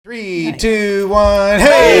3, 2, 1.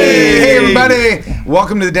 Hey, everybody.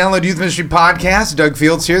 Welcome to the Download Youth Ministry Podcast. Doug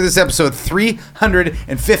Fields here. This is episode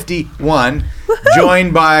 351. Woo-hoo!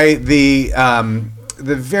 Joined by the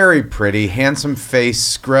very pretty, handsome face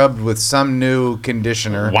scrubbed with some new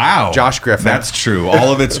conditioner. Wow. Josh Griffin. That's true.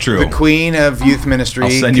 All of it's true. The queen of youth ministry, I'll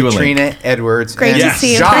send you Katrina a link. Edwards. Great and to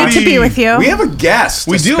see you. Josh. Great to be with you. We have a guest.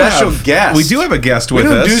 We do special guest. We do have a guest with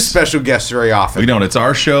us. We don't do special guests very often. We don't. It's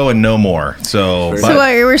our show and no more. So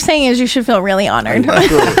what you were saying is you should feel really honored. I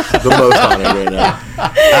feel the most honored right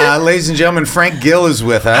now. Ladies and gentlemen, Frank Gill is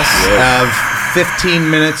with us. 15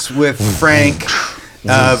 Minutes with Frank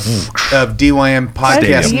of DYM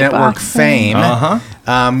Podcast Network fame.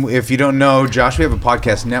 If you don't know, Josh, we have a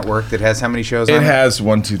podcast network that has how many shows on it? It has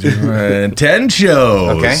 1, 2, 3, 10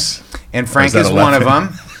 shows. Okay. And Frank is one of them.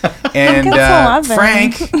 And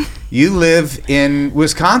Frank, you live in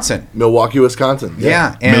Wisconsin. Milwaukee, Wisconsin.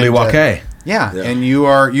 Yeah. And, Milwaukee. Yeah. And you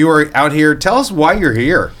are out here. Tell us why you're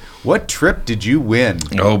here. What trip did you win?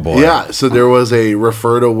 Oh, boy. Yeah, so there was a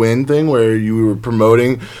refer to win thing where you were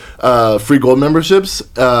promoting free gold memberships,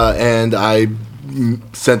 and I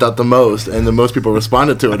sent out the most, and the most people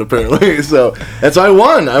responded to it, apparently. So that's why I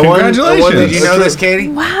won. Congratulations. Did you know this, Katie?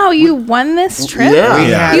 Wow, you won this trip?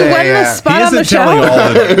 Yeah. You won this spot on the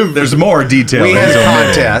show? There's more detail. We had a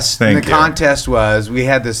contest. Thank And the contest was, we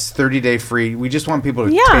had this 30-day free. We just want people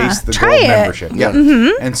to taste the try gold it. membership.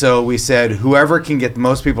 Yeah. And so we said, whoever can get the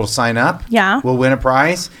most people to sign up will win a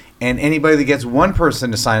prize. And anybody that gets one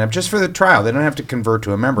person to sign up just for the trial, they don't have to convert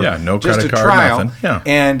to a member. Yeah, no just credit a card, trial. nothing.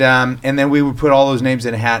 Yeah. And then we would put all those names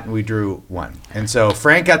in a hat and we drew one. And so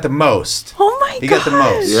Frank got the most. Oh my god. He got the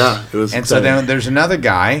most. Yeah, it was And exciting. so then there's another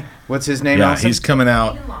guy. What's his name? Yeah, Allison? he's coming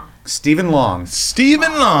out. Stephen Long.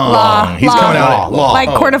 Stephen Long. Law. He's Law. coming out. Law. Like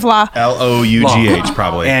court of law. Lough,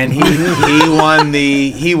 probably. And he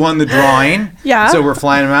won the drawing. Yeah. So we're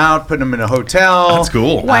flying him out, putting him in a hotel. That's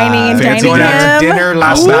cool. Whining and fancy dining Going out to him. dinner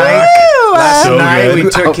last Woo! night. Last So night good.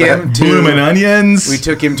 we took him to Bloomin' onions. We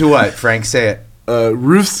took him to what? Frank, say it.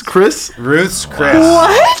 Ruth's Chris. Ruth's Chris.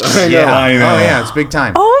 What? Yeah. I know. Oh yeah, it's big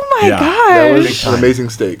time. Oh my Yeah. That gosh. was an amazing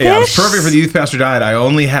steak. Yeah, it was perfect for the youth pastor diet. I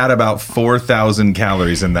only had about 4,000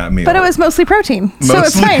 calories in that meal. But it was mostly protein, so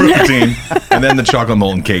it's Mostly fine. protein, and then the chocolate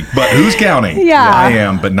molten cake. But who's counting? Yeah. I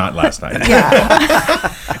am, but not last night.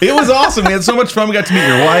 It was awesome. We had so much fun. We got to meet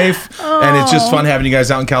your wife, and it's just fun having you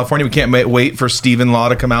guys out in California. We can't wait for Stephen Law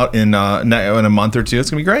to come out in a month or two. It's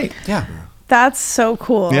gonna be great. Yeah. That's so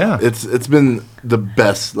cool. Yeah. It's been the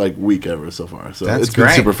best week ever so far. So That's it's been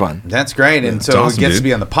great. super fun. That's great. And so awesome, he gets dude. to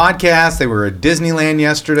be on the podcast. They were at Disneyland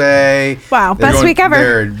yesterday. Wow, They're best going- week ever.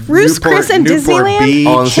 they're Ruth's Newport- Chris and Newport Disneyland? Beach,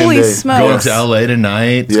 All on the same Holy day. smokes. Going to LA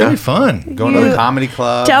tonight. It's gonna be fun. going to the comedy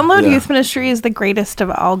club. Download Yeah. Youth Ministry is the greatest of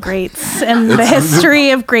all greats in the history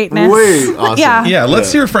of greatness. Way awesome. Yeah. Yeah,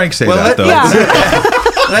 let's hear Frank say that though. Let's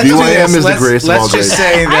do DYM this. is the greatest of all Let's just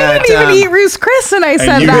greats. say I that didn't even eat Ruth's Chris and I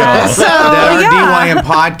said you that. know. So, that our yeah. DYM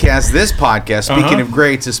podcast, this podcast, speaking of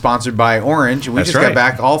greats, is sponsored by Orange. We That's just right. got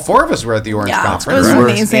back. All four of us were at the Orange Yeah, conference. it was right?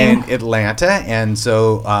 amazing. In Atlanta. And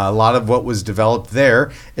so a lot of what was developed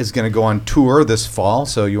there is going to go on tour this fall.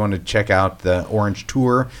 So you want to check out the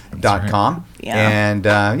orangetour.com. Yeah. And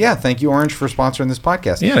thank you, Orange, for sponsoring this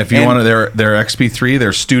podcast. Yeah, if you And- want their XP3,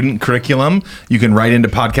 their student curriculum, you can write into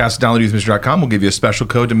podcast@downloadyouthministry.com. We'll give you a special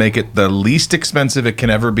code to make it the least expensive it can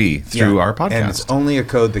ever be through our podcast. And it's only a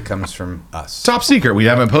code that comes from us. Top secret. We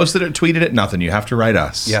haven't posted it, tweeted it, nothing. You have to write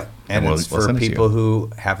us. Yeah. And we'll it's for send it to you. people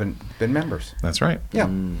who haven't been members. That's right. Yeah.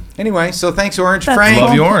 Anyway, so thanks, Orange. That's Frank,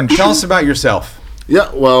 Love you, Orange. Tell us about yourself. Yeah,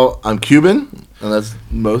 well, I'm Cuban, and that's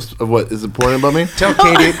most of what is important about me. Tell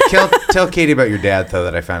Katie. Tell Katie about your dad, though,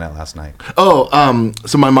 that I found out last night.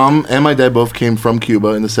 So my mom and my dad both came from Cuba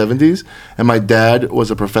in the 70s, and my dad was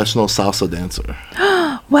a professional salsa dancer.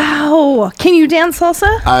 Wow. Can you dance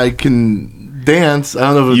salsa? I can dance. I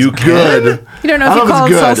don't know if it's You can? good. You don't know if I you call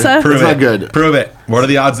it it's good. salsa? Prove It's it. not good. Prove it. What are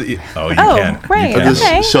the odds that you... Oh, you Oh, can. right. You I can. just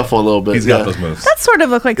Okay. shuffle a little bit. He's got those moves. That sort of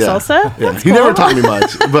look like salsa. Yeah. That's He never cool. taught me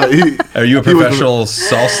much, but he. Are you a he was- professional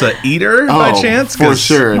salsa eater by Oh, chance? for 'Cause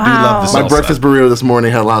sure. I do love the Wow. salsa. My breakfast burrito this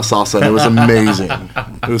morning had a lot of salsa, and it was amazing.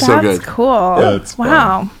 It was so That's good. cool. Yeah, it's fun.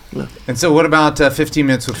 Wow. And so, what about 15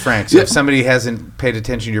 Minutes with Frank? So, Yeah. if somebody hasn't paid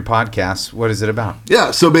attention to your podcast, what is it about?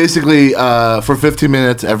 Yeah, so basically, for 15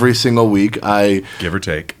 minutes every single week, I Give or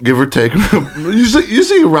take. give or take,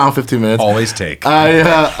 usually around 15 minutes. Always take.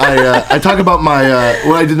 I talk about my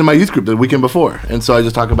what I did in my youth group the weekend before, and so I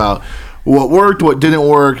just talk about what worked, what didn't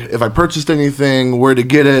work, if I purchased anything, where to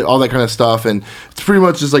get it, all that kind of stuff, and it's pretty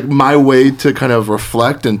much just like my way to kind of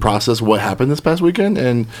reflect and process what happened this past weekend,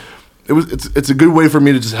 and it's a good way for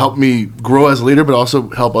me to just help me grow as a leader, but also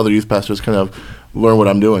help other youth pastors kind of learn what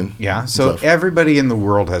I'm doing. Yeah. So everybody in the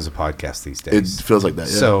world has a podcast these days. It feels like that.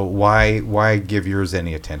 Yeah. So why give yours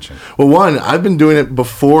any attention? Well, one, I've been doing it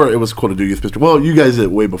before it was cool to do Youth Pastor. Well, you guys did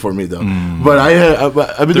it way before me though. But I've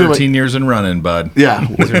been doing 13 years and running, bud. Yeah.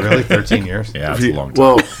 Is it really 13 years? Yeah, it's a long time.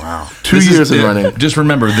 Well, Wow. 2 years and running. Just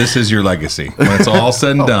remember, this is your legacy. When it's all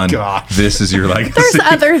said and done, gosh. this is your legacy. There's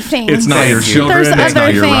other things. It's not Thank your you. children. There's It's not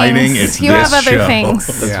other your things. writing. It's you this have other show.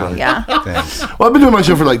 things. Yeah. Yeah. Thanks. Well, I've been doing my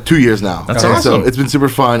show for like 2 years now. That's And awesome. So it's been super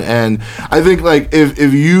fun, and I think like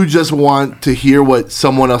if you just want to hear what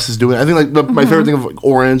someone else is doing, I think like my favorite thing of like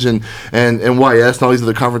Orange and YS and all these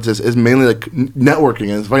other conferences is mainly like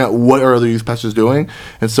networking and finding out what are other youth pastors doing.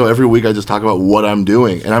 And so every week I just talk about what I'm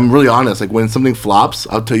doing, and I'm really honest. Like when something flops,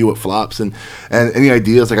 I'll tell you what flops, and any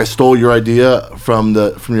ideas. Like I stole your idea from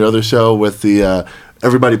your other show with the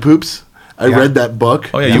Everybody Poops. I read that book.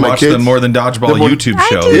 Oh, yeah, to you my watched kids. the More Than Dodgeball YouTube I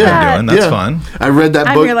show do we've that. been doing. That's fun. I read that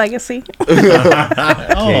I'm book. your legacy.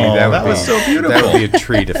 That was so beautiful. That would be a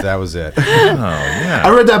treat if that was it. Oh, yeah. I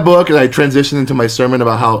read that book and I transitioned into my sermon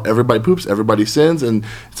about how everybody poops, everybody sins, and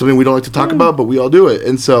it's something we don't like to talk about, but we all do it.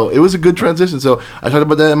 And so it was a good transition. So I talked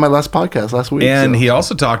about that in my last podcast last week. And so. he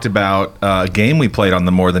also talked about a game we played on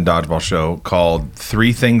the More Than Dodgeball show called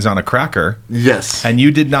 3 Things on a Cracker. Yes. And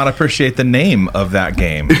you did not appreciate the name of that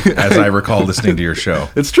game, as I recall listening to your show.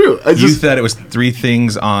 It's true. You said it was 3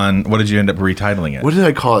 things on, what did you end up retitling it? What did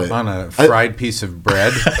I call it? On a fried piece of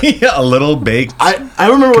bread. Yeah, a little baked. I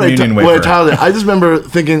remember when I communion titled wafer. it. I just remember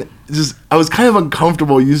thinking, I was kind of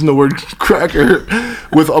uncomfortable using the word cracker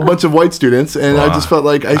with a bunch of white students, and I just felt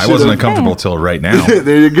like I should. I wasn't uncomfortable till right now.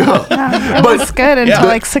 There you go. It was good until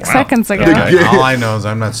like 6 seconds ago. All I know is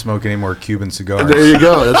I'm not smoking any more Cuban cigars. There you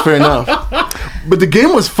go. That's fair enough. But the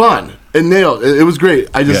game was fun. It nailed. It was great.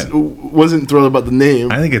 I just wasn't thrilled about the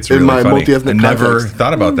name. I think it's in really my funny. multi-ethnic I never context.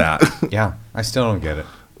 thought about that. Yeah, I still don't get it.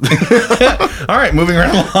 All right, moving right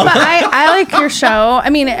along. But I like your show. I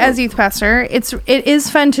mean, as youth pastor, it is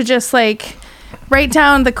fun to just like write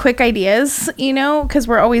down the quick ideas, because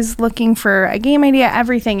we're always looking for a game idea,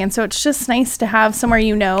 everything. And so it's just nice to have somewhere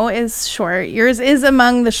is short. Yours is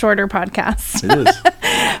among the shorter podcasts. It is.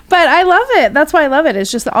 But I love it. That's why I love it.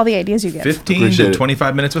 It's just all the ideas you get. 15 Appreciate to it.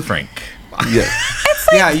 25 minutes with Frank. Yeah.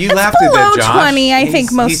 Yeah, you laughed at below that, Josh. 20, I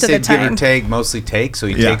think, most of the He said give time. or take, mostly take, so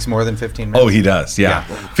he Yeah. takes more than 15 minutes. Oh, he does. Yeah.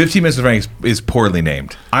 Yeah. 15 minutes with Frank is poorly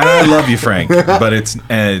named. I love you, Frank, but it's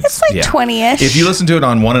like 20-ish. If you listen to it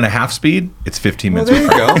on 1.5 speed, it's 15 Well, minutes.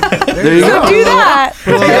 there you with Frank. go. There you go. do that.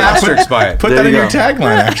 Put a little asterisk by it. Put There that in you your go.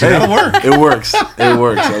 tagline. Actually, that'll work. It works. It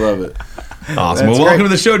works. I love it. Awesome. That's Well, welcome great. to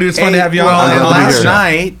the show, dude. It's fun Hey, to have you well, on. and love to be last here.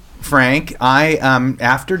 night, Frank, I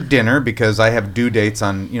after dinner, because I have due dates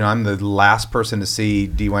on, I'm the last person to see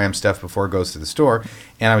DYM stuff before it goes to the store,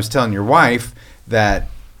 and I was telling your wife that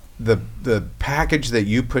the package that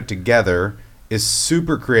you put together is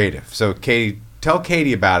super creative. So Katie, tell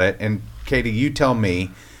Katie about it, and Katie, you tell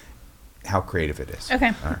me how creative it is.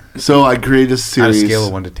 Okay. So I created a On a series scale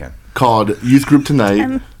of 1 to 10. called Youth Group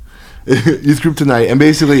Tonight. Youth Group Tonight. And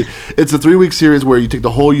basically, it's a 3-week series where you take the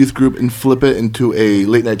whole youth group and flip it into a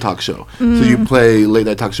late night talk show. So you play late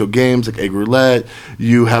night talk show games like Egg Roulette.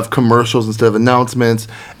 You have commercials instead of announcements.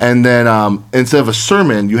 And then instead of a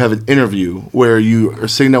sermon, you have an interview where you are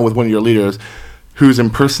sitting down with one of your leaders who's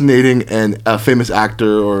impersonating a famous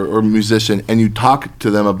actor or musician, and you talk to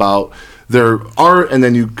them about their art, and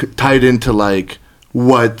then you tie it into like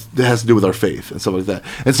what has to do with our faith and stuff like that.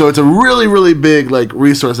 And so it's a really, really big like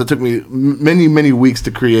resource that took me many, many weeks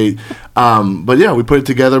to create. But yeah, we put it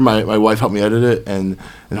together. My wife helped me edit it, and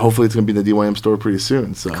hopefully it's going to be in the DYM store pretty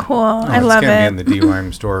soon. So Cool. I love It's going to it. be in the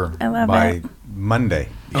DYM store I love by it. Monday.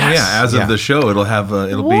 Oh, yeah. As of Yeah. the show, it'll have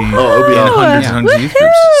it'll be it'll be in on. hundreds Yeah. and hundreds of youth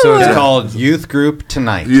groups. So it's Yeah. called Youth Group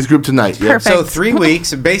Tonight. Youth Group Tonight. Yeah. Perfect. So 3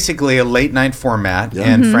 weeks, basically a late night format,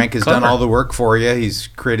 and Frank has done Clever. all the work for you. He's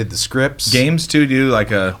created the scripts. Games too, do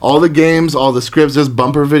like a. All the games, all the scripts. There's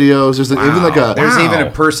bumper videos. There's even like a. There's Wow. even a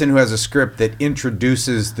person who has a script that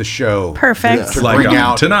introduces the show. Perfect. To Like bring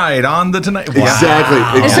out tonight on the tonight. Exactly.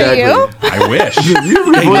 Wow. Is it Exactly. you? I wish.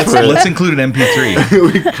 You Hey, vote for it. let's include an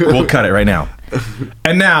MP3. We'll cut it right now.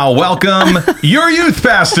 And now, welcome your youth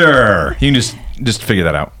pastor. You can just figure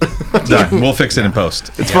that out. Done. We'll fix it in post.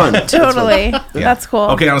 It's fun. Totally. That's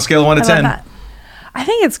cool. Okay, on a scale of 1 to I love 10. that. I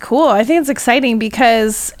think it's cool. I think it's exciting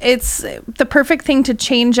because it's the perfect thing to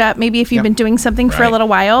change up. Maybe if you've been doing something for a little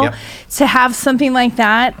while, to have something like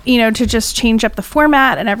that, to just change up the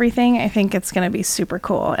format and everything. I think it's going to be super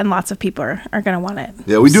cool, and lots of people are going to want it.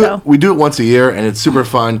 Yeah, we do it once a year, and it's super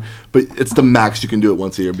fun. But it's the max you can do it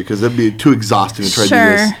once a year because it'd be too exhausting to try to do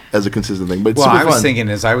this as a consistent thing. But it's super fun. I was thinking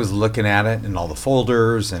as I was looking at it and all the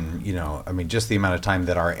folders, and just the amount of time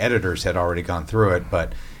that our editors had already gone through it,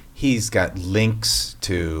 but he's got links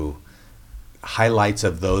to highlights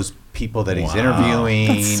of those people that he's interviewing.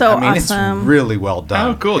 That's so awesome. It's really well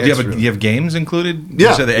done. Oh, cool. Do you have games included? Yeah.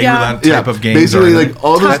 You said the Angry type of games. Basically, like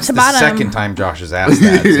all That's the second time Josh has asked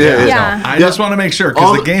that. I just want to make sure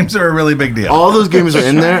because the games are a really big deal. All those games are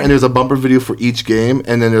in there, and there's a bumper video for each game,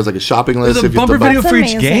 and then there's like a shopping list. There's a bumper video for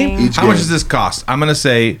each game? How much does this cost? I'm going to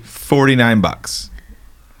say $49.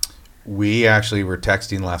 We actually were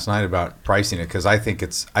texting last night about pricing it because I think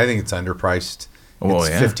it's underpriced. It's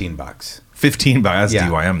 $15. $15. That's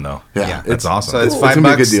DYM though. Yeah, that's awesome. So it's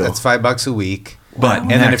 $5. That's $5 a week. But and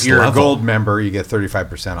then if you're a gold member, you get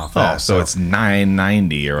 35% off that. Oh, so it's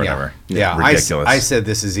 $9.90 or whatever. Yeah, ridiculous. I said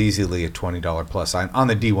this is easily a $20 plus on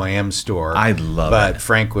the DYM store. I love it. But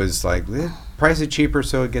Frank was like, price it cheaper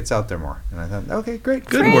so it gets out there more. And I thought, okay, great.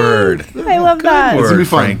 Good word. I love that. Good It's gonna be word,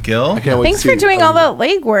 fun. Frank Gill. Thanks for doing all that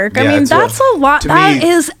legwork. Yeah, I mean, that's a lot. That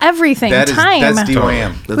is everything. Time. That's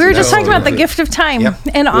DYM. We were just talking about the gift of time. Yep.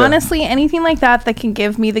 And honestly, anything like that can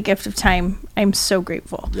give me the gift of time, I'm so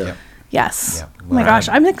grateful. Yeah. Yes. Yeah. Oh my gosh,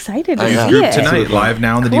 I'm excited to see Group it. tonight, live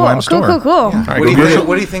now in the DYM store. Cool. All right,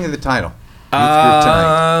 What do you think of the title?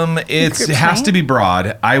 It has to be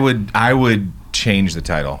broad. I would change the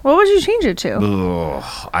title. What would you change it to?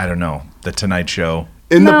 I don't know. The Tonight Show.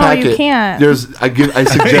 In the packet, you can't. I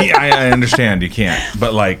suggest. I understand you can't,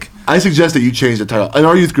 but I suggest that you change the title. In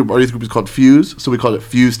our youth group is called Fuse, so we called it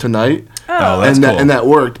Fuse Tonight. Oh, that's cool. And that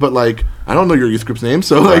worked, but I don't know your youth group's name,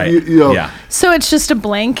 so Yeah. So it's just a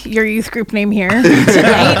blank, your youth group name here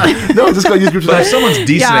tonight? No, it's just called youth group But tonight. if someone's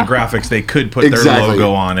decent at graphics, they could put their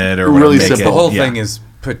logo on it or really whatever. simple. The whole thing is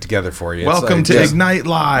put together for you. Welcome to Ignite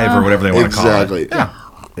Live or whatever they want to call it.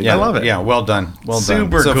 Exactly. Yeah, I love it. Yeah, well done.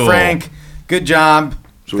 Super So cool. Frank, good job.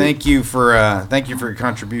 Thank you for your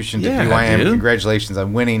contribution to BYM. Dude. Congratulations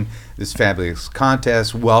on winning this fabulous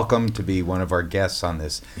contest. Welcome to be one of our guests on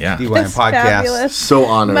this BYM This podcast. fabulous So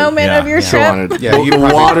honored. moment of your So trip. honored. Yeah, The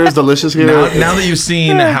water is delicious here. Now that you've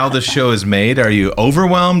seen how the show is made, are you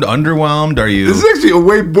overwhelmed, underwhelmed? Are you? This is actually a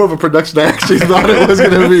way more of a production I actually thought it was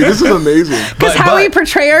going to be. This is amazing. Because how we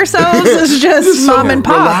portray ourselves is just so mom and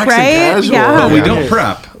pop, relaxed and right? casual. Yeah. But we don't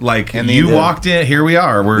prep. And you walked in. Here we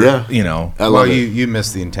are. We're I love it. You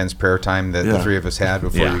missed the intense prayer time that the three of us had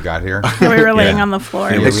before you got here. We were laying on the floor.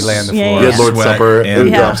 We lay on the floor. We had Lord's Sweat Supper and and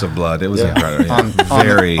drops of blood. It was incredible.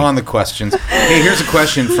 On the questions. Hey, here's a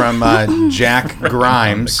question from Jack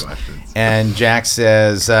Grimes. And Jack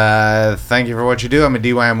says, thank you for what you do. I'm a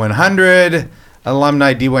DYM 100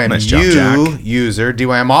 alumni, DYM user,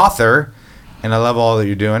 DYM author, and I love all that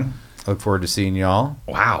you're doing. I look forward to seeing y'all.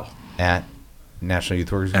 Wow. At National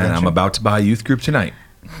Youth Workers And Convention. I'm about to buy a youth group tonight.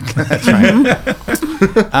 That's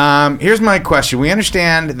right. Here's my question. We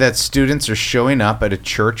understand that students are showing up at a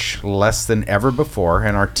church less than ever before,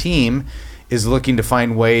 and our team is looking to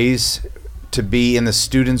find ways to be in the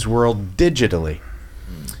students' world digitally.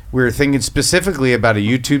 We're thinking specifically about a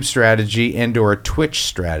YouTube strategy and or a Twitch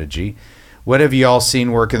strategy. What have you all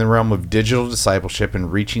seen work in the realm of digital discipleship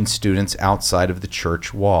and reaching students outside of the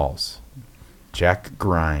church walls? Jack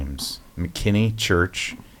Grimes, McKinney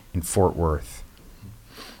Church in Fort Worth.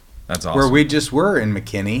 That's awesome. Where we just were in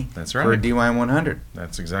McKinney. That's right. For a DYM 100.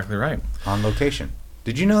 That's exactly right. On location.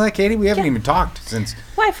 Did you know that, Katie? We haven't even talked since.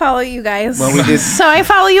 Well, I follow you guys. Well, we did. So I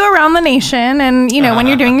follow you around the nation, and when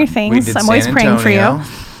you're doing your things, I'm always praying for you.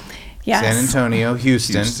 Yes. San Antonio,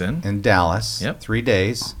 Houston, and Dallas. Yep. 3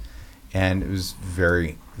 days. And it was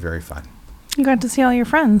very, very fun. You got to see all your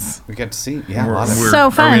friends. We got to see, a lot of So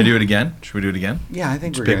fun. Are we going to do it again? Should we do it again? Yeah, I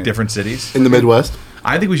think we're Pick going different cities. In the Midwest?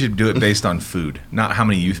 I think we should do it based on food, not how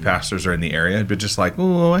many youth pastors are in the area, but just like,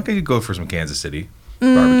 oh, I could go for some Kansas City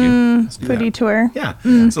barbecue. Foodie tour.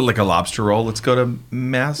 Yeah. So like a lobster roll. Let's go to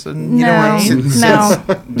Mass and No.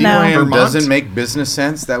 DYM doesn't make business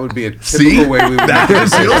sense. That would be a typical way we would That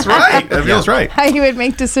feels right. That feels right. How you would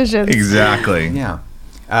make decisions. Exactly. Yeah.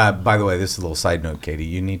 By the way, this is a little side note, Katie.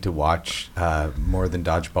 You need to watch More Than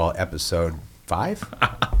Dodgeball episode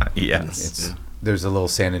 5. Yes. There's a little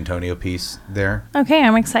San Antonio piece there. Okay,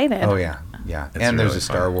 I'm excited. Oh, yeah. Yeah, It's and there's really a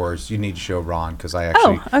Star fun. Wars. You need to show Ron because I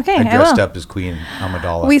actually okay, I I dressed will. up as Queen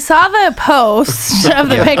Amidala. We saw the post of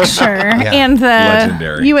the picture and the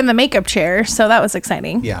Legendary. you in the makeup chair, so that was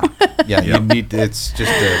exciting. Yeah. You need. It's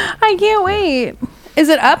just a. I can't wait. Is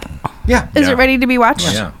it up? Yeah. Is Yeah. it ready to be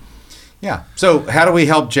watched? Yeah. Yeah. So how do we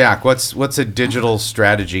help Jack? What's a digital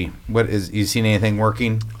strategy? What is you seen anything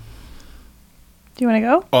working? Do you want to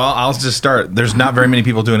go? Well, I'll just start. There's not very many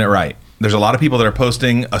people doing it right. There's a lot of people that are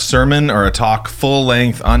posting a sermon or a talk full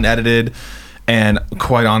length, unedited, and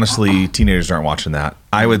quite honestly, teenagers aren't watching that.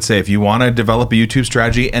 I would say if you want to develop a YouTube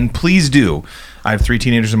strategy, and please do. I have 3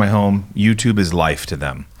 teenagers in my home. YouTube is life to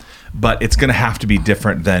them. But it's going to have to be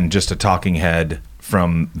different than just a talking head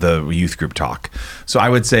from the youth group talk. So I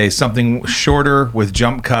would say something shorter with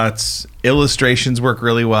jump cuts, illustrations work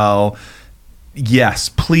really well. Yes,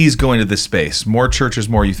 please go into this space. More churches,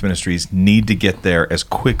 more youth ministries need to get there as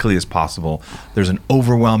quickly as possible. There's an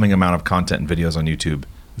overwhelming amount of content and videos on YouTube,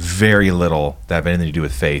 very little that have anything to do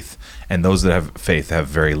with faith. And those that have faith have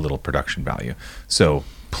very little production value. So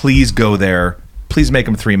please go there. Please make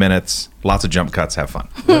them 3 minutes. Lots of jump cuts. Have fun.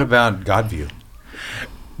 What about Godview?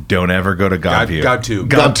 Don't ever go to GodView. GodTube.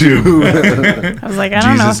 GodTube. I was like, I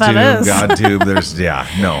don't know what that is. GodTube. There's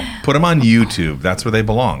no. Put them on YouTube. That's where they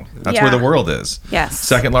belong. That's Yeah. where the world is. Yes.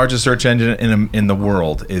 Second largest search engine in the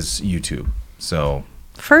world is YouTube. So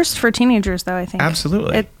First for teenagers, though, I think.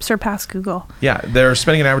 Absolutely. It surpassed Google. yeah, they're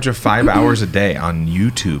spending an average of 5 hours a day on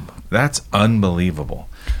YouTube. That's unbelievable.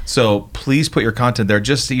 So please put your content there.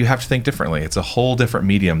 Just so you have to think differently. It's a whole different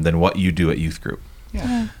medium than what you do at youth group.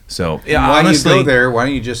 Yeah. So yeah, Why honestly, do you go there? Why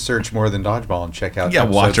don't you just search More Than Dodgeball and check out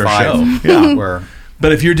watch episode our 5, show. Yeah. where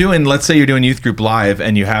But if you're doing, let's say you're doing youth group live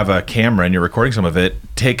and you have a camera and you're recording some of it,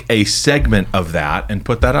 take a segment of that and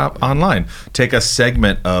put that up online. Take a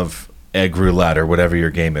segment of egg roulette or whatever your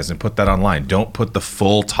game is and put that online. Don't put the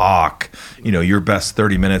full talk, your best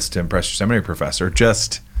 30 minutes to impress your seminary professor.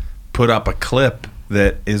 Just put up a clip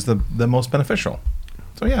that is the most beneficial.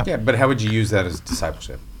 So yeah, but how would you use that as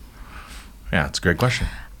discipleship? Yeah, it's a great question.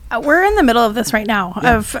 We're in the middle of this right now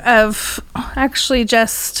of actually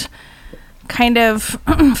just kind of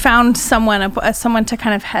found someone to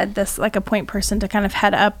kind of head this, like a point person to kind of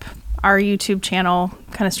head up our YouTube channel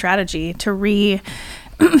kind of strategy to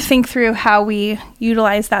think through how we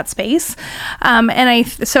utilize that space.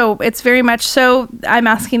 So it's very much so I'm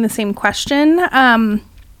asking the same question.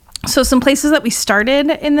 So some places that we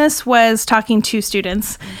started in this was talking to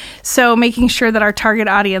students. So making sure that our target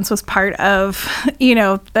audience was part of,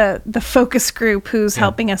 the focus group who's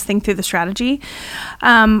helping us think through the strategy.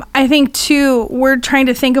 I think too, we're trying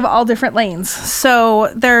to think of all different lanes.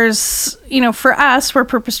 So there's, for us, we're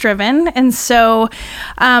purpose driven. And so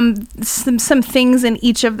some things in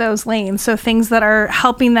each of those lanes. So things that are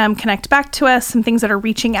helping them connect back to us, some things that are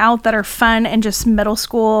reaching out that are fun and just middle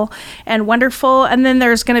school and wonderful. And then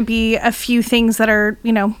there's going to be a few things that are,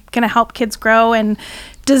 going to help kids grow and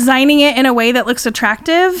designing it in a way that looks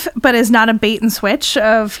attractive, but is not a bait and switch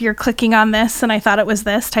of you're clicking on this and I thought it was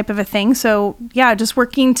this type of a thing. So yeah, just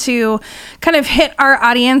working to kind of hit our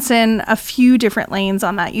audience in a few different lanes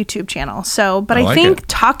on that YouTube channel. So, but I think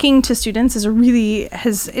talking to students is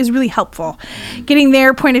really helpful. Getting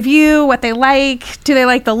their point of view, what they like, do they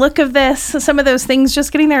like the look of this? Some of those things,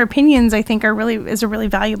 just getting their opinions, I think is a really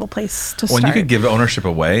valuable place to start. Well, you could give ownership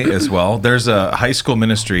away as well. There's a high school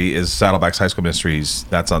ministry, is Saddleback's High School Ministries.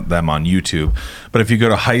 That's on them on YouTube. But if you go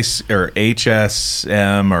to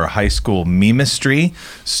HSM or High School Memistry,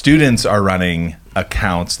 students are running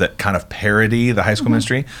accounts that kind of parody the high school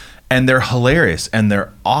ministry, and they're hilarious and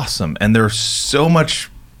they're awesome and they're so much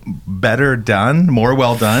better done, more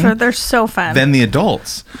well done. They're so fun. Than the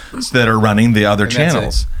adults that are running the other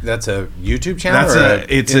channels. That's a YouTube channel.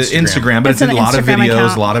 It's an Instagram, but it's a lot of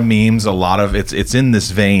videos, a lot of memes, a lot of it's in this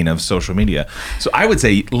vein of social media. So I would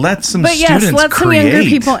say let some students let some create. younger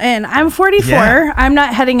people in. I'm 44. Yeah. I'm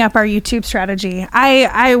not heading up our YouTube strategy.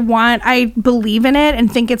 I believe in it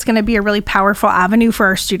and think it's going to be a really powerful avenue for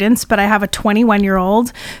our students. But I have a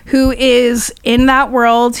 21-year-old who is in that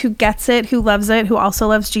world, who gets it, who loves it, who also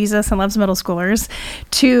loves Jesus and loves middle schoolers,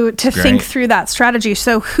 to think through that strategy.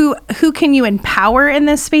 So who can you empower in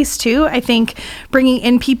this space too? I think bringing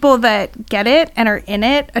in people that get it and are in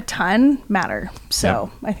it a ton matter.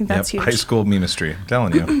 So I think that's huge. High school ministry, I'm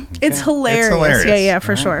telling you. It's hilarious. It's hilarious. Yeah,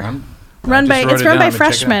 for sure. It's run by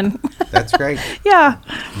freshmen. That's great. Yeah.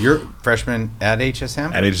 You're freshman at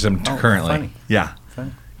HSM? At HSM currently. Funny. Yeah.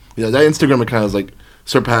 Funny. Yeah, that Instagram account is like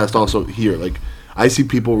surpassed also here. Like I see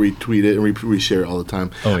people retweet it and reshare it all the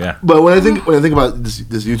time. Oh yeah. But when I think about this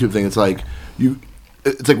YouTube thing, it's like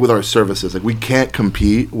with our services. Like we can't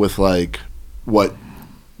compete with like what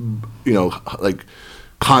like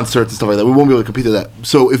concerts and stuff like that. We won't be able to compete to that.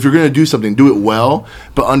 So if you're going to do something, do it well,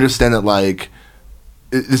 but understand that like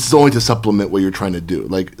this is only to supplement what you're trying to do.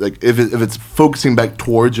 Like if it's focusing back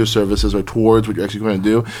towards your services or towards what you're actually going to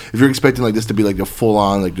do, if you're expecting like this to be like a full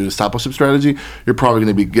on like discipleship strategy, you're probably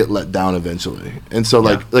going to get let down eventually. And so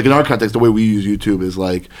like in our context, the way we use YouTube is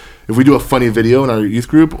like if we do a funny video in our youth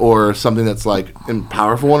group or something that's like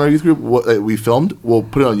powerful in our youth group, what we filmed, we'll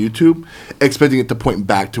put it on YouTube, expecting it to point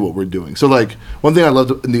back to what we're doing. So like one thing I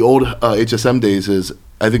loved in the old HSM days is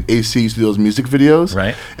I think AC used to do those music videos,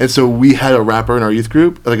 right? And so we had a rapper in our youth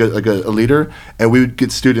group, like a leader, and we would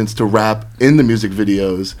get students to rap in the music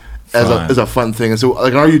videos as a fun thing. And so,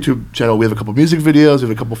 like on our YouTube channel, we have a couple music videos, we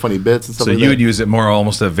have a couple funny bits and stuff. So you would use it more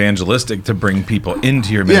almost evangelistic to bring people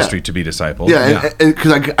into your ministry to be discipled. Yeah, and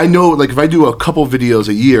because I know, like if I do a couple videos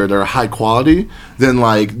a year that are high quality, then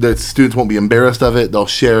like the students won't be embarrassed of it. They'll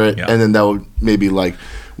share it, and then they'll maybe like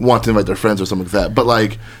want to invite their friends or something like that. But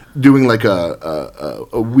like doing like a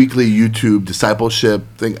weekly YouTube discipleship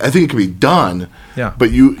thing, I think it can be done. Yeah.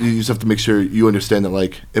 But you just have to make sure you understand that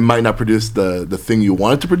like it might not produce the thing you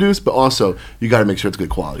want it to produce, but also you got to make sure it's good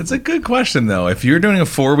quality. It's a good question though. If you're doing a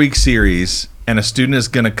 4-week series and a student is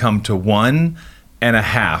going to come to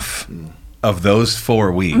 1.5 of those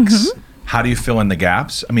 4 weeks, how do you fill in the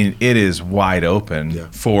gaps? I mean, it is wide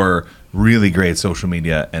open for really great social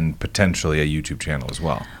media and potentially a YouTube channel as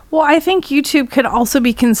well. Well, I think YouTube could also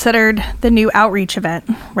be considered the new outreach event,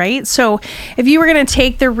 right? So if you were going to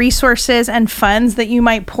take the resources and funds that you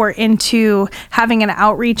might pour into having an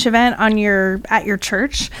outreach event at your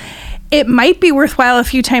church, it might be worthwhile a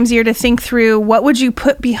few times a year to think through what would you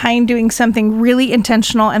put behind doing something really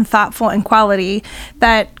intentional and thoughtful and quality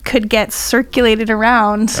that could get circulated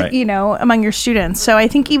around, among your students. So I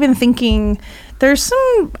think even thinking there's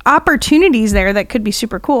some opportunities there that could be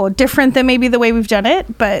super cool. Different than maybe the way we've done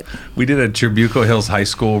it, but... We did a Tribuco Hills High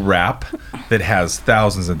School rap that has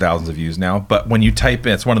thousands and thousands of views now. But when you type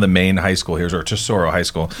in, it's one of the main high school here, or Tesoro High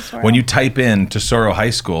School. When you type in Tesoro High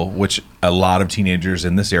School, which a lot of teenagers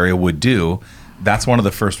in this area would do, that's one of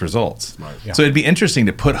the first results. Right. Yeah. So it'd be interesting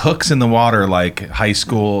to put hooks in the water, like high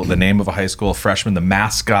school, the name of a high school, freshman, the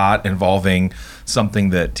mascot, involving something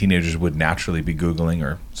that teenagers would naturally be Googling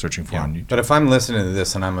or searching for on YouTube. But if I'm listening to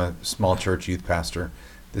this and I'm a small church youth pastor,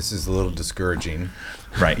 this is a little discouraging,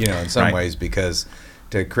 right? In some ways, because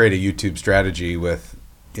to create a YouTube strategy with,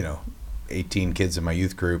 18 kids in my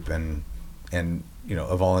youth group and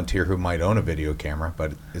a volunteer who might own a video camera,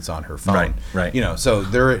 but it's on her phone. Right. So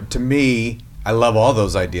there, to me, I love all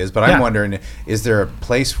those ideas, but I'm wondering, is there a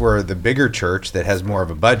place where the bigger church that has more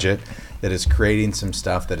of a budget that is creating some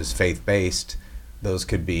stuff that is faith-based, those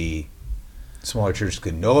could be, smaller churches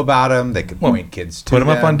could know about them, they could point kids to put them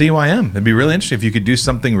up on DYM. It'd be really interesting if you could do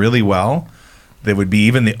something really well that would be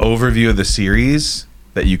even the overview of the series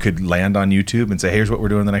that you could land on YouTube and say, here's what we're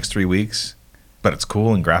doing the next 3 weeks, but it's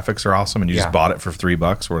cool and graphics are awesome and you just bought it for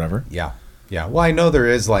 $3 or whatever. Yeah. Well, I know there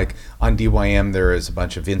is, like, on DYM, there is a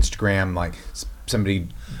bunch of Instagram, like, somebody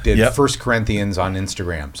did 1 Corinthians on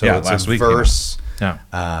Instagram. So it's a verse.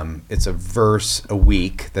 It's a verse a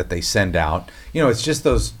week that they send out. It's just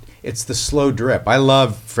it's the slow drip. I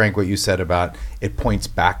love, Frank, what you said about it points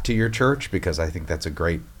back to your church, because I think that's a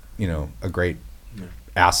great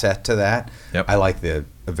asset to that. Yep. I like the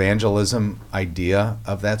evangelism idea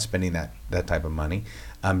of that, spending that type of money.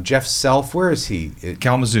 Jeff Self, where is he?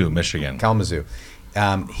 Kalamazoo, Michigan. Kalamazoo.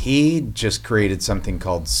 He just created something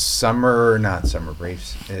called not summer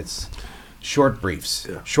briefs. It's short briefs.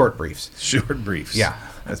 Yeah. Short briefs. Short briefs. Yeah.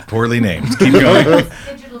 That's poorly named. Keep going.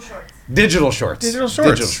 Digital shorts.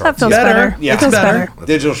 That feels better. Yeah. That feels better.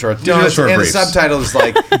 Digital shorts. Digital short and briefs. The subtitle is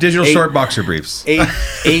like digital short boxer briefs.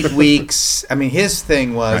 8 weeks. I mean, his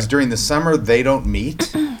thing was during the summer they don't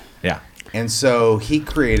meet. Yeah. And so he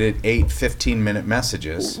created 8 15-minute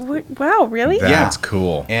messages. Wow, really? That's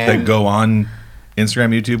cool. And that go on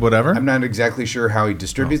Instagram, YouTube, whatever? I'm not exactly sure how he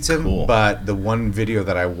distributes cool. them, but the one video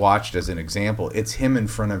that I watched as an example, it's him in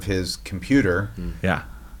front of his computer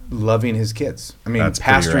loving his kids. I mean,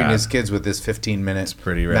 pastoring his kids with this 15-minute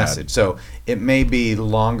message. So it may be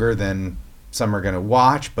longer than some are going to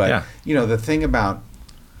watch, but the thing about,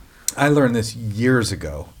 I learned this years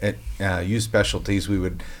ago at Youth Specialties,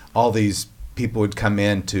 all these people would come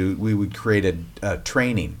in we would create a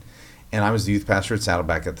training. And I was the youth pastor at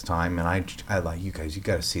Saddleback at the time, and I like, you guys, you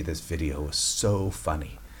got to see this video. It was so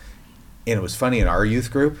funny. And it was funny in our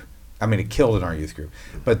youth group. I mean, it killed in our youth group.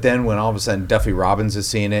 But then when all of a sudden Duffy Robbins is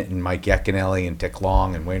seeing it, and Mike Yaconelli and Dick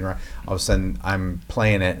Long and Wayne Wright, all of a sudden I'm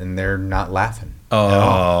playing it, and they're not laughing at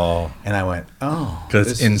all. And I went,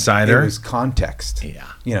 because it's insider? It was context.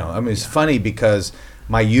 Yeah. I mean, it's funny because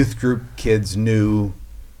my youth group kids knew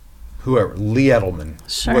whoever Lee Edelman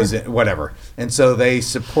was it, whatever, and so they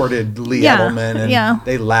supported Lee Edelman, and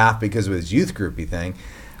they laughed because of his youth groupy thing.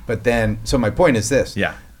 But then, so my point is this: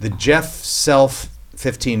 the Jeff Self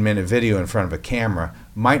 15-minute video in front of a camera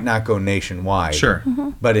might not go nationwide,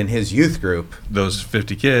 but in his youth group, those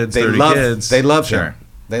 50 kids, 30 kids, they love him.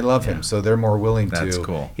 They love him, so they're more willing to. That's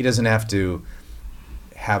cool. He doesn't have to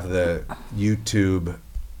have the YouTube,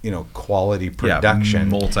 quality production,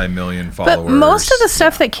 multi-million followers. But most of the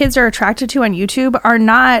stuff that kids are attracted to on YouTube are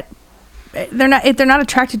not. They're not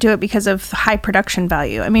attracted to it because of high production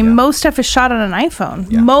value. I mean, most stuff is shot on an iPhone.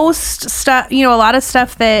 Most stuff, a lot of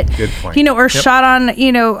stuff that are shot on,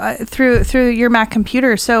 through your Mac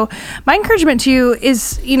computer. So my encouragement to you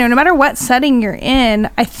is, no matter what setting you're in,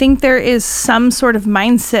 I think there is some sort of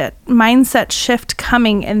mindset shift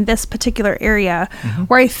coming in this particular area,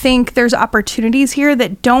 where I think there's opportunities here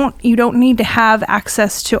that you don't need to have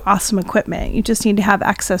access to awesome equipment. You just need to have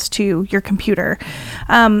access to your computer,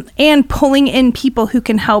 and pulling in people who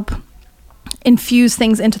can help infuse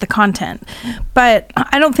things into the content. But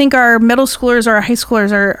I don't think our middle schoolers or our high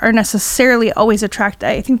schoolers are necessarily always attracted.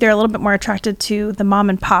 I think they're a little bit more attracted to the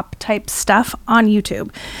mom and pop type stuff on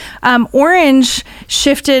YouTube. Orange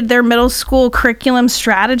shifted their middle school curriculum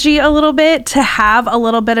strategy a little bit to have a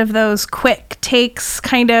little bit of those quick takes,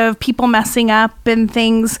 kind of people messing up and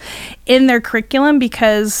things in their curriculum,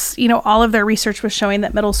 because all of their research was showing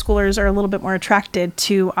that middle schoolers are a little bit more attracted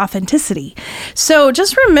to authenticity. So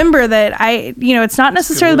just remember that it's not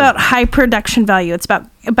necessarily about high production value. It's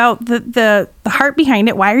about the heart behind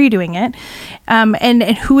it. Why are you doing it? And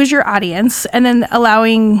who is your audience? And then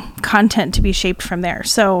allowing content to be shaped from there.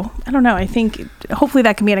 So I don't know. I think hopefully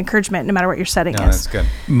that can be an encouragement no matter what your setting is. That's good.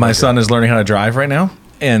 My son is learning how to drive right now.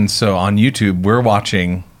 And so on YouTube, we're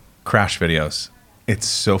watching crash videos. It's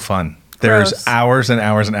so fun. There's hours and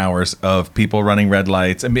hours and hours of people running red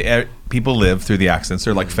lights. I mean, people live through the accidents.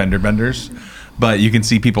 They're like fender benders. But you can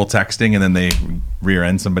see people texting and then they rear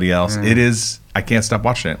end somebody else. It is, I can't stop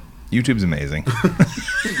watching it. YouTube's amazing.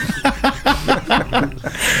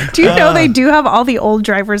 Do you know they do have all the old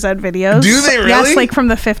driver's ed videos? Do they really? Yes, like from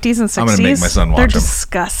the 50s and 60s. I'm going to make my son watch They're them.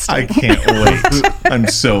 disgusting. I can't wait. I'm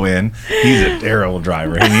so in. He's a terrible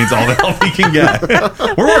driver. He needs all the help he can get.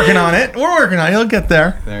 We're working on it. He'll get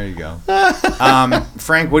there. There you go.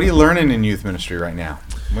 Frank, what are you learning in youth ministry right now?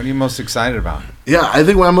 What are you most excited about? Yeah, I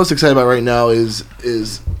think what I'm most excited about right now is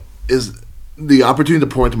the opportunity to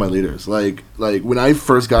pour into my leaders. Like when I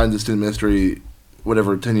first got into student ministry,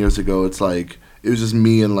 10 years ago, it's like it was just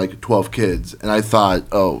me and like 12 kids, and I thought,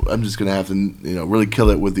 oh, I'm just gonna have to really kill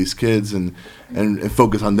it with these kids and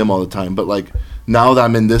focus on them all the time. But like now that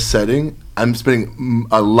I'm in this setting, I'm spending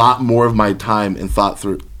a lot more of my time and thought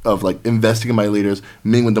through of like investing in my leaders,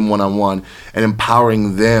 meeting with them one-on-one, and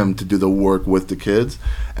empowering them to do the work with the kids.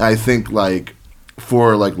 And I think like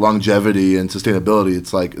for like longevity and sustainability,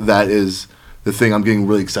 it's like that is the thing I'm getting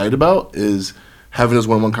really excited about, is having those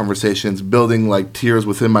one-on-one conversations, building like tiers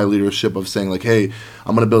within my leadership of saying like, hey,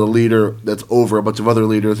 I'm going to build a leader that's over a bunch of other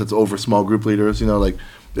leaders, that's over small group leaders. Like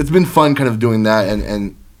it's been fun kind of doing that,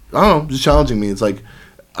 and I don't know, just challenging me. It's like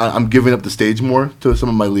I'm giving up the stage more to some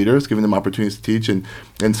of my leaders, giving them opportunities to teach, and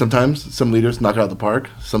sometimes some leaders knock it out of the park.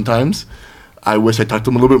 Sometimes I wish I talked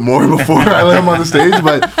to them a little bit more before I let them on the stage,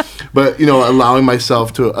 but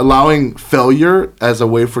allowing failure as a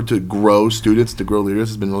way to grow students, to grow leaders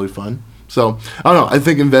has been really fun. So I don't know. I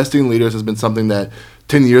think investing in leaders has been something that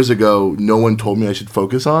 10 years ago no one told me I should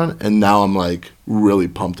focus on, and now I'm like really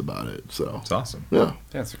pumped about it. So it's awesome. Yeah,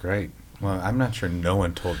 that's great. Well, I'm not sure no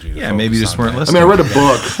one told you. Maybe you just weren't listening. I mean, I read a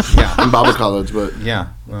book in Bible college, but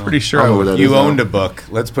pretty sure you owned a book.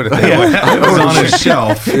 Let's put it that way. It was on his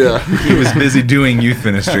shelf. Yeah, he was busy doing youth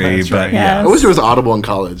ministry, but Yes. I wish there was Audible in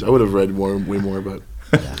college. I would have read way more, but.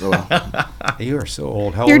 Oh, well. You are so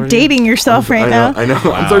old. How You're old are dating yourself right now. I know.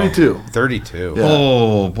 Wow. I'm 32. 32. Yeah.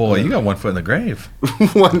 Oh boy, you got one foot in the grave.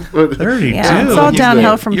 1 foot. 32. Yeah, it's all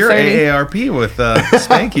downhill from You're 30. AARP with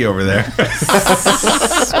Spanky over there.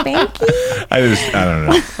 Spanky? I don't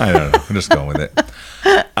know. I'm just going with it.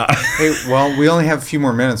 Hey, well, we only have a few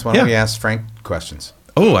more minutes. Why don't we ask Frank questions?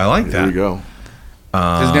 Oh, I like that. There you go.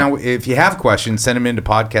 Because now, if you have questions, send them into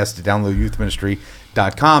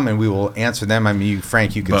podcast@downloadyouthministry.com, and we will answer them. I mean,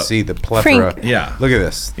 Frank, you can see the plethora. Frank. Yeah. Look at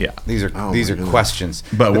this. Yeah. These are questions.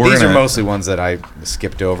 But these are mostly ones that I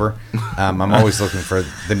skipped over. I'm always looking for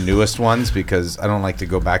the newest ones because I don't like to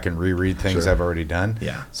go back and reread things I've already done.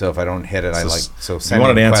 Yeah. So if I don't hit it, send you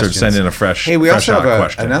want in it answered, questions. send in a fresh. Hey, we also have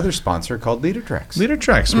question. another sponsor called LeaderTrex.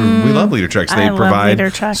 LeaderTrex. We love LeaderTrex. They I love provide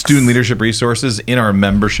LeaderTrex. student leadership resources in our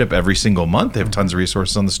membership every single month. They have tons of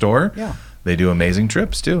resources on the store. Yeah. They do amazing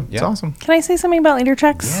trips too. It's Yeah. awesome. Can I say something about Leader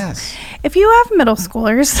Checks? Yes. If you have middle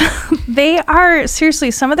schoolers, they are seriously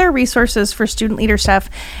some of their resources for student leader stuff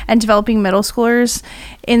and developing middle schoolers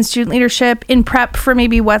in student leadership in prep for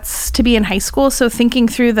maybe what's to be in high school. So thinking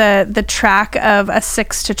through the track of a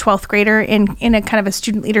 6th to 12th grader in a kind of a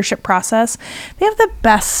student leadership process, they have the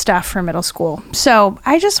best stuff for middle school. So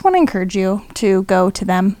I just want to encourage you to go to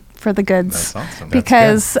them for the goods. That's awesome. That's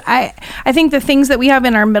Because I think the things that we have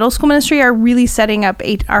in our middle school ministry are really setting up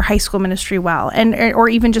our high school ministry well, and or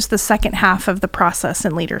even just the second half of the process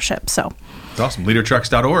in leadership. So It's awesome.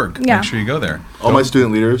 Leadertrucks.org. Yeah. Make sure you go there. All my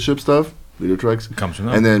student leadership stuff, Leader Treks, Comes from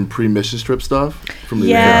them. and then pre-mission trip stuff from Leader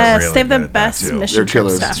yes, really they have good the at that, best too. mission They're trip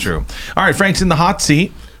killers. stuff. That's true. All right, Frank's in the hot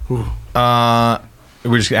seat.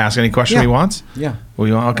 We're just gonna ask any question Yeah. he wants. Yeah. Well,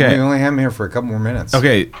 you want, We okay. only have him here for a couple more minutes.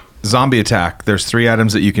 Okay. Zombie attack. There's 3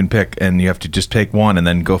 items that you can pick, and you have to just take one and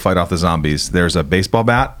then go fight off the zombies. There's a baseball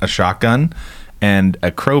bat, a shotgun, and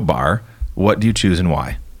a crowbar. What do you choose and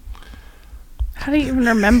why? How do you even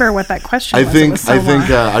remember what that question I was? think It was so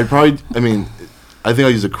long. I think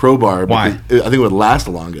I'll use a crowbar. Why? Because I think it would last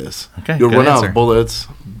the longest. Okay, You'll good run out answer. of bullets.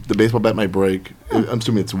 The baseball bat might break. I'm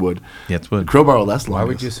assuming it's wood. Yeah, it's wood. Crowbar will last the Why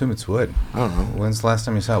longest. would you assume it's wood? I don't know. When's the last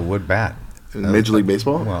time you saw a wood bat? In Major League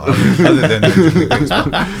Baseball? Well, other than Major League Baseball.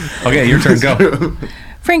 Okay, your turn. Go.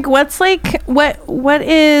 Frank, what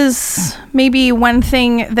is maybe one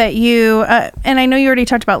thing that you and I know you already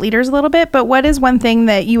talked about leaders a little bit, but what is one thing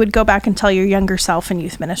that you would go back and tell your younger self in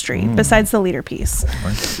youth ministry besides the leader piece?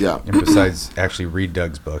 Yeah. And besides, actually read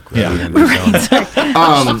Doug's book. Yeah.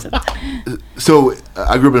 So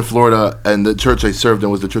I grew up in Florida, and the church I served in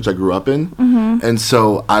was the church I grew up in. Mm-hmm. And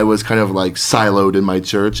so I was kind of like siloed in my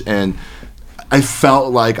church, and I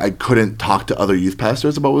felt like I couldn't talk to other youth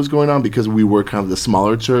pastors about what was going on because we were kind of the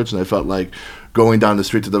smaller church, and I felt like going down the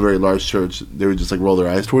street to the very large church, they would just like roll their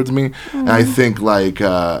eyes towards me. And I think like,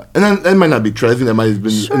 and that might not be true. I think that might have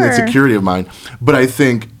been Sure. an insecurity of mine. But I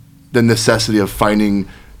think the necessity of finding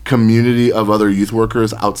community of other youth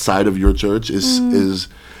workers outside of your church is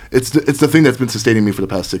it's the thing that's been sustaining me for the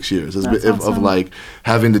past 6 years. That's Of awesome. like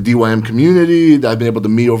having the DYM community that I've been able to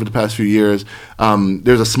meet over the past few years.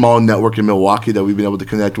 There's a small network in Milwaukee that we've been able to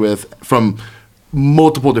connect with from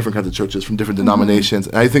multiple different kinds of churches from different denominations.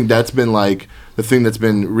 And I think that's been like the thing that's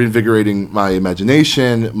been reinvigorating my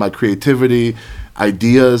imagination, my creativity,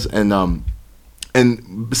 ideas, and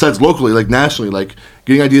besides locally, like nationally, like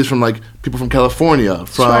getting ideas from like people from California,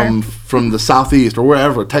 from the Southeast or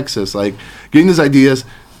wherever, Texas, like getting these ideas,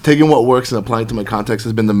 taking what works and applying it to my context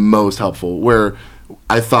has been the most helpful. Where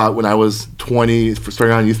I thought when I was 20, for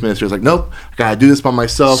starting out in youth ministry, I was like, nope, I gotta do this by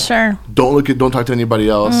myself. Sure. Don't talk to anybody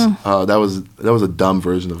else. That was a dumb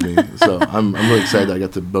version of me. So I'm really excited that I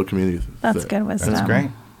got to build community. That's good wisdom. That's great.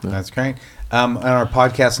 That's great. On our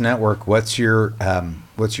podcast network, what's your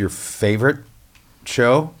favorite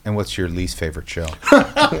show and what's your least favorite show?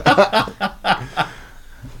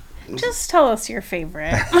 Just tell us your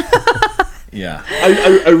favorite. Yeah.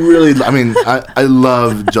 I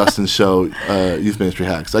love Justin's show, Youth Ministry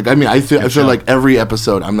Hacks. Like, I mean, I feel like every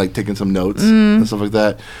episode I'm like taking some notes and stuff like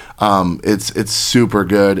that. It's super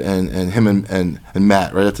good, and him and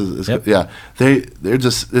Matt, right? Yep. Yeah, they're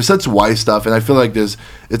such wise stuff, and I feel like it's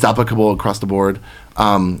applicable across the board.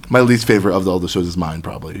 My least favorite of all the shows is mine,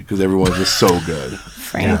 probably, because everyone's just so good.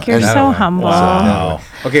 Frank, Yeah. you're And- so humble. Wow.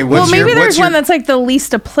 Okay, Well, maybe there's what's your, one that's like the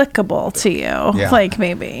least applicable to you. Yeah. Like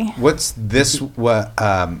maybe. What's this?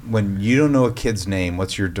 When you don't know a kid's name,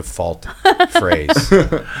 what's your default phrase?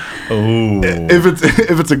 Oh.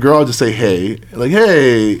 If it's a girl, I'll just say hey, like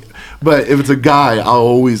hey. But if it's a guy, I'll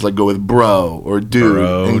always like go with bro or dude,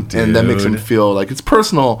 Bro, and that makes them dude. feel like it's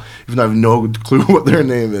personal, even though I have no clue what their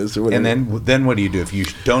name is or whatever. And then what do you do if you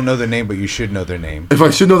don't know their name but you should know their name? If I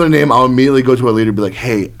should know their name, I'll immediately go to a leader and be like,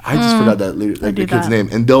 hey, I just forgot that leader, I like do the kid's that. name.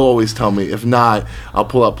 And they'll always tell me. If not, I'll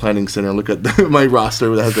pull out Planning Center and look at my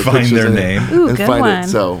roster that has their Find pictures their in name. it Ooh, and good find one. it.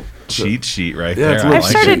 So, Cheat sheet right Yeah, there. it's I a I've like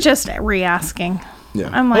like started it. just re-asking. yeah.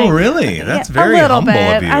 I'm like, Oh, really? That's very a little humble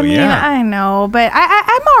bit. of you. I mean, Yeah. I know, but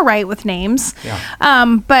I'm all right with names. Yeah.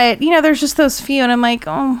 But there's just those few, and I'm like,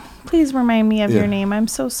 oh, please remind me of Yeah. your name. I'm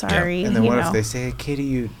so sorry. And then what you if know. they say, hey,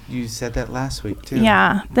 Katie, you said that last week too?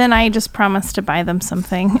 Yeah, then I just promise to buy them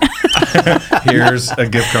something. Here's a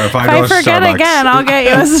gift card, $5 If I forget Starbucks. again, I'll get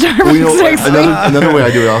you a Starbucks Well, you know, next week. another way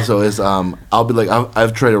I do it also is I'll be like,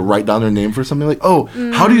 I've tried to write down their name for something like, oh,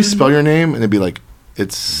 how do you spell your name? And it'd be like,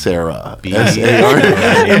 it's Sarah. S-A-R.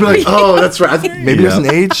 I'd be like, oh, that's right. Maybe there's an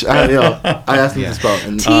H. I asked him to spell it.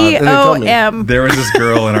 And they tell me. T-O-M. There was this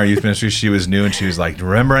girl in our youth ministry. She was new, and she was like,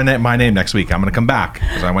 remember my name next week. I'm going to come back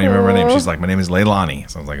because I want you to remember my name. She's like, my name is Leilani.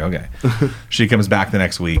 So I was like, okay. She comes back the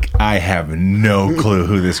next week. I have no clue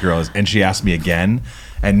who this girl is. And she asked me again.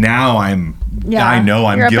 And now I know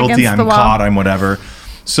I'm guilty. I'm caught. I'm whatever.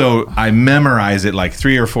 So I memorize it like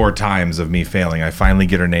 3 or 4 times of me failing. I finally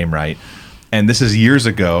get her name right. And this is years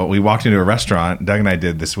ago. We walked into a restaurant, Doug and I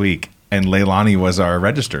did this week, and Leilani was our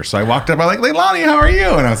register. So I walked up, I'm like, Leilani, how are you?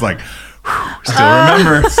 And I was like,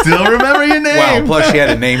 still remember your name. Wow, plus she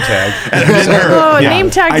had a name tag.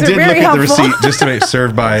 Name tags are very helpful. I did look at the receipt just to make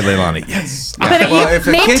served by Leilani. Yes. But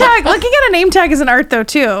looking at a name tag is an art though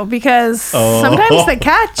too, because sometimes they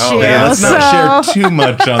catch you. Yeah, let's not share too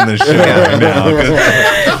much on this show right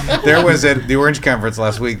now. There was at the Orange Conference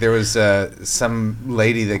last week, there was some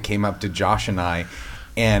lady that came up to Josh and I,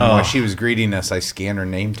 and while she was greeting us, I scanned her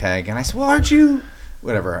name tag, and I said, well, aren't you...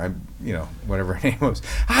 whatever her name was.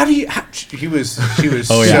 She was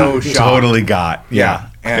so shocked. Totally got. Yeah.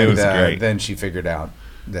 And it was great. Then she figured out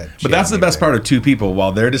that. But that's the best part of 2 people.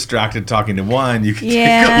 While they're distracted talking to one, you can take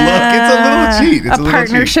a look. It's a little cheat. It's a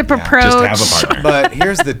partnership approach. Just have a partner. But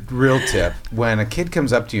here's the real tip: when a kid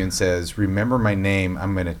comes up to you and says, "Remember my name.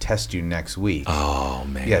 I'm going to test you next week." Oh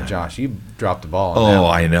man. Yeah, Josh, you dropped the ball.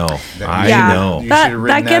 I know. I know. You should have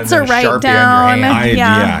written that gets a write Sharpie down. on your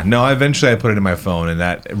hand. No, eventually I put it in my phone, and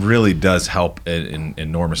that really does help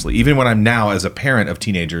enormously. Even when I'm now as a parent of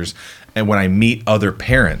teenagers, and when I meet other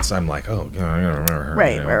parents, I'm like, oh, I gotta remember her.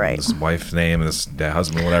 Right. This wife's name, this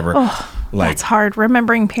husband, whatever. That's hard.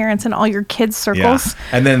 Remembering parents in all your kids' circles. Yeah.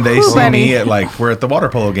 And then they see me at we're at the water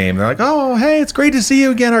polo game. They're like, oh, hey, it's great to see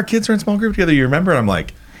you again. Our kids are in small group together. You remember? And I'm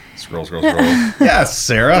like, scroll. Yes,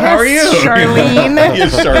 Sarah, how are you? Charlene.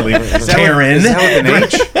 Yes, Charlene. Taryn. Is that with an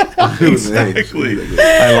H? Exactly.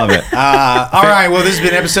 I love it. All right. Well, this has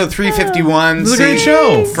been episode 351. It was a great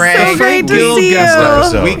show. Frank, so great to Bill see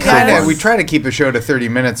guest you. episode. We try to keep a show to 30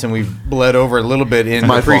 minutes, and we've bled over a little bit in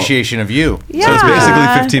appreciation of you. Yeah. So it's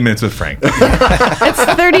basically 15 minutes with Frank. It's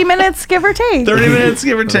 30 minutes, give or take. 30 minutes,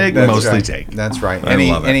 give or take, That's mostly right. take. That's right. I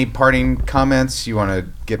love it. Any parting comments? You want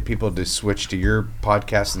to get people to switch to your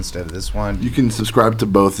podcast instead of this one? You can subscribe to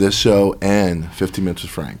both this show and 15 Minutes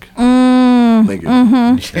with Frank. Thank you.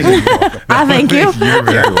 Thank you. You're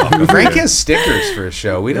very welcome. Frank has stickers for his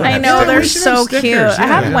show. We don't. I have know, they're stickers. so stickers, cute. yeah. I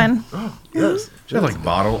have one. Yes. Should have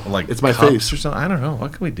bottle, It's my cups face or something. I don't know.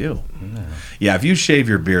 What can we do? Yeah, if you shave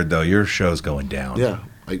your beard though, your show's going down. Yeah.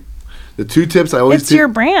 The 2 tips I always It's your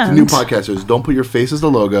brand. to new podcasters: don't put your face as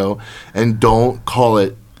the logo, and don't call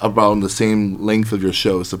it around the same length of your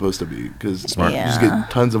show is supposed to be, because you just get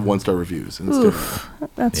tons of 1-star reviews and it's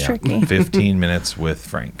different. That's tricky. 15 minutes with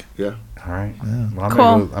Frank. Yeah. All right. Yeah. Well,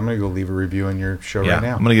 Cool. I'm gonna go leave a review on your show Yeah, right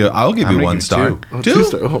now. I'm gonna go. I'll give I'm you gonna 1 give star. 2. Oh, 2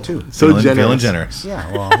 star. Oh, 2. So Feeling generous.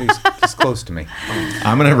 Yeah. Well, he's close to me.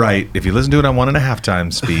 I'm gonna write. If you listen to it on 1.5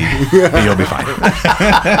 times speed, you'll be fine.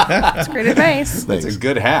 That's great advice. It's a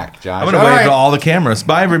good hack, Josh. I'm gonna wave to all the cameras.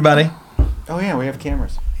 Bye, everybody. Oh yeah, we have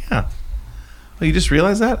cameras. Yeah. Oh, you just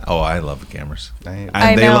realized that? Oh, I love the cameras. I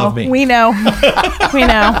I they know. love me. We know. We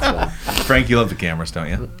know. Frank, you love the cameras, don't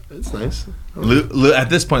you? It's nice. At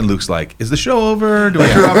this point, Luke's like, "Is the show over? Do we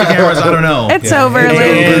turn off the cameras? I don't know." It's over, Luke.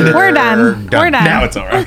 And We're done. We're done. Now it's over.